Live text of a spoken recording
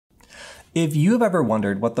If you've ever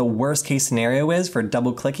wondered what the worst case scenario is for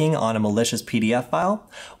double-clicking on a malicious PDF file,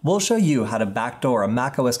 we'll show you how to backdoor a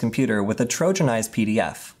macOS computer with a Trojanized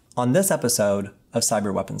PDF on this episode of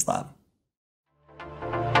Cyber Weapons Lab.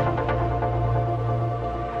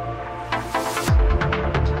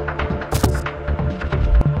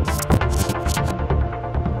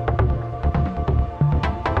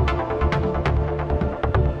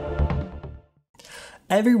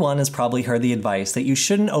 Everyone has probably heard the advice that you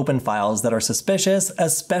shouldn't open files that are suspicious,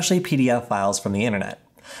 especially PDF files from the internet.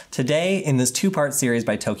 Today, in this two-part series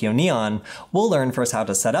by Tokyo Neon, we'll learn first how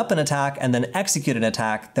to set up an attack and then execute an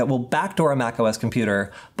attack that will backdoor a macOS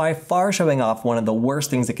computer, by far showing off one of the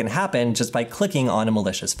worst things that can happen just by clicking on a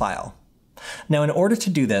malicious file. Now, in order to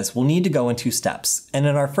do this, we'll need to go in two steps, and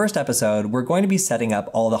in our first episode, we're going to be setting up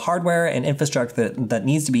all the hardware and infrastructure that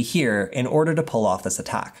needs to be here in order to pull off this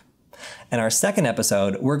attack. In our second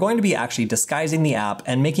episode, we're going to be actually disguising the app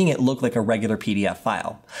and making it look like a regular PDF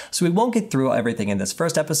file. So we won't get through everything in this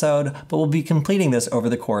first episode, but we'll be completing this over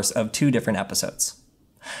the course of 2 different episodes.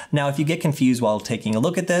 Now, if you get confused while taking a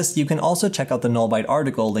look at this, you can also check out the Null Byte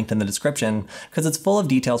article linked in the description, because it's full of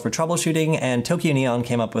details for troubleshooting, and Tokyo Neon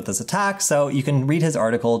came up with this attack, so you can read his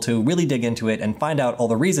article to really dig into it and find out all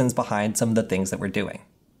the reasons behind some of the things that we're doing.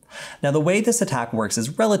 Now, the way this attack works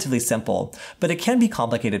is relatively simple, but it can be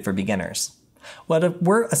complicated for beginners. What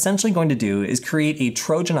we're essentially going to do is create a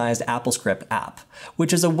Trojanized AppleScript app,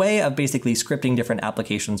 which is a way of basically scripting different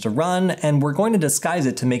applications to run, and we're going to disguise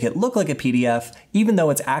it to make it look like a PDF, even though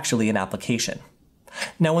it's actually an application.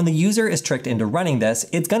 Now, when the user is tricked into running this,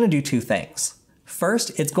 it's going to do 2 things.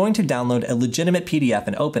 First, it's going to download a legitimate PDF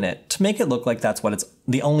and open it to make it look like that's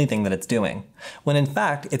the only thing that it's doing, when in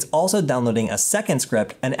fact, it's also downloading a second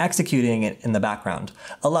script and executing it in the background,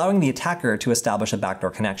 allowing the attacker to establish a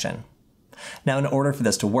backdoor connection. Now, in order for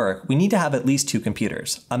this to work, we need to have at least 2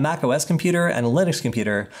 computers, a macOS computer and a Linux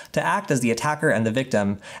computer, to act as the attacker and the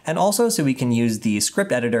victim, and also so we can use the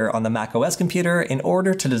script editor on the macOS computer in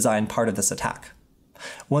order to design part of this attack.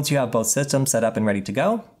 Once you have both systems set up and ready to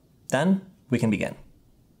go, then we can begin.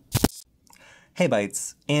 Hey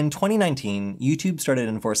Bytes, in 2019, YouTube started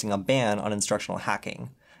enforcing a ban on instructional hacking,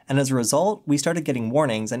 and as a result, we started getting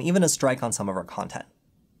warnings and even a strike on some of our content.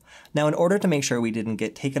 Now, in order to make sure we didn't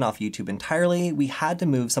get taken off YouTube entirely, we had to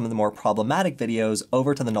move some of the more problematic videos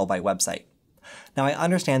over to the Null Byte website. Now, I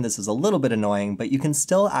understand this is a little bit annoying, but you can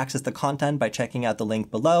still access the content by checking out the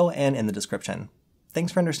link below and in the description.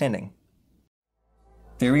 Thanks for understanding.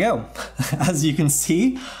 There we go. As you can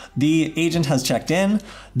see, the agent has checked in.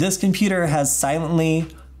 This computer has silently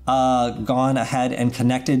gone ahead and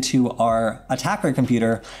connected to our attacker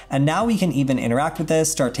computer, and now we can even interact with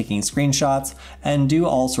this, start taking screenshots, and do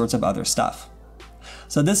all sorts of other stuff.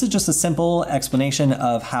 So this is just a simple explanation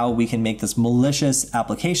of how we can make this malicious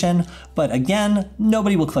application, but again,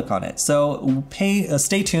 nobody will click on it. So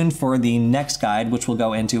stay tuned for the next guide, which will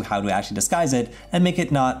go into how to actually disguise it and make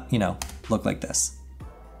it not, look like this.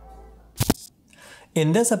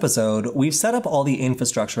 In this episode, we've set up all the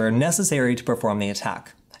infrastructure necessary to perform the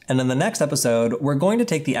attack. And in the next episode, we're going to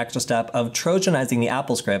take the extra step of Trojanizing the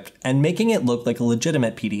AppleScript and making it look like a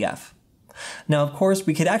legitimate PDF. Now, of course,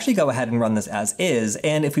 we could actually go ahead and run this as is,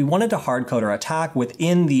 and if we wanted to hardcode our attack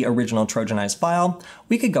within the original Trojanized file,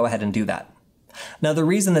 we could go ahead and do that. Now, the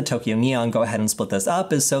reason that Tokyo Neon go ahead and split this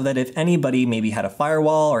up is so that if anybody maybe had a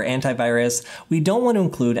firewall or antivirus, we don't want to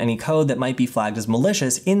include any code that might be flagged as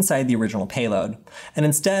malicious inside the original payload. And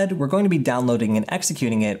instead, we're going to be downloading and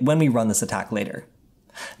executing it when we run this attack later.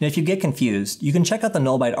 Now, if you get confused, you can check out the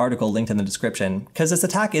Null Byte article linked in the description, because this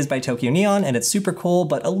attack is by Tokyo Neon and it's super cool,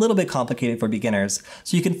 but a little bit complicated for beginners,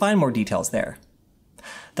 so you can find more details there.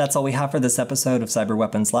 That's all we have for this episode of Cyber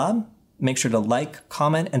Weapons Lab. Make sure to like,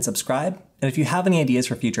 comment, and subscribe. And if you have any ideas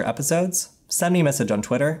for future episodes, send me a message on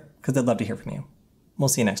Twitter, because I'd love to hear from you. We'll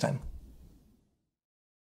see you next time.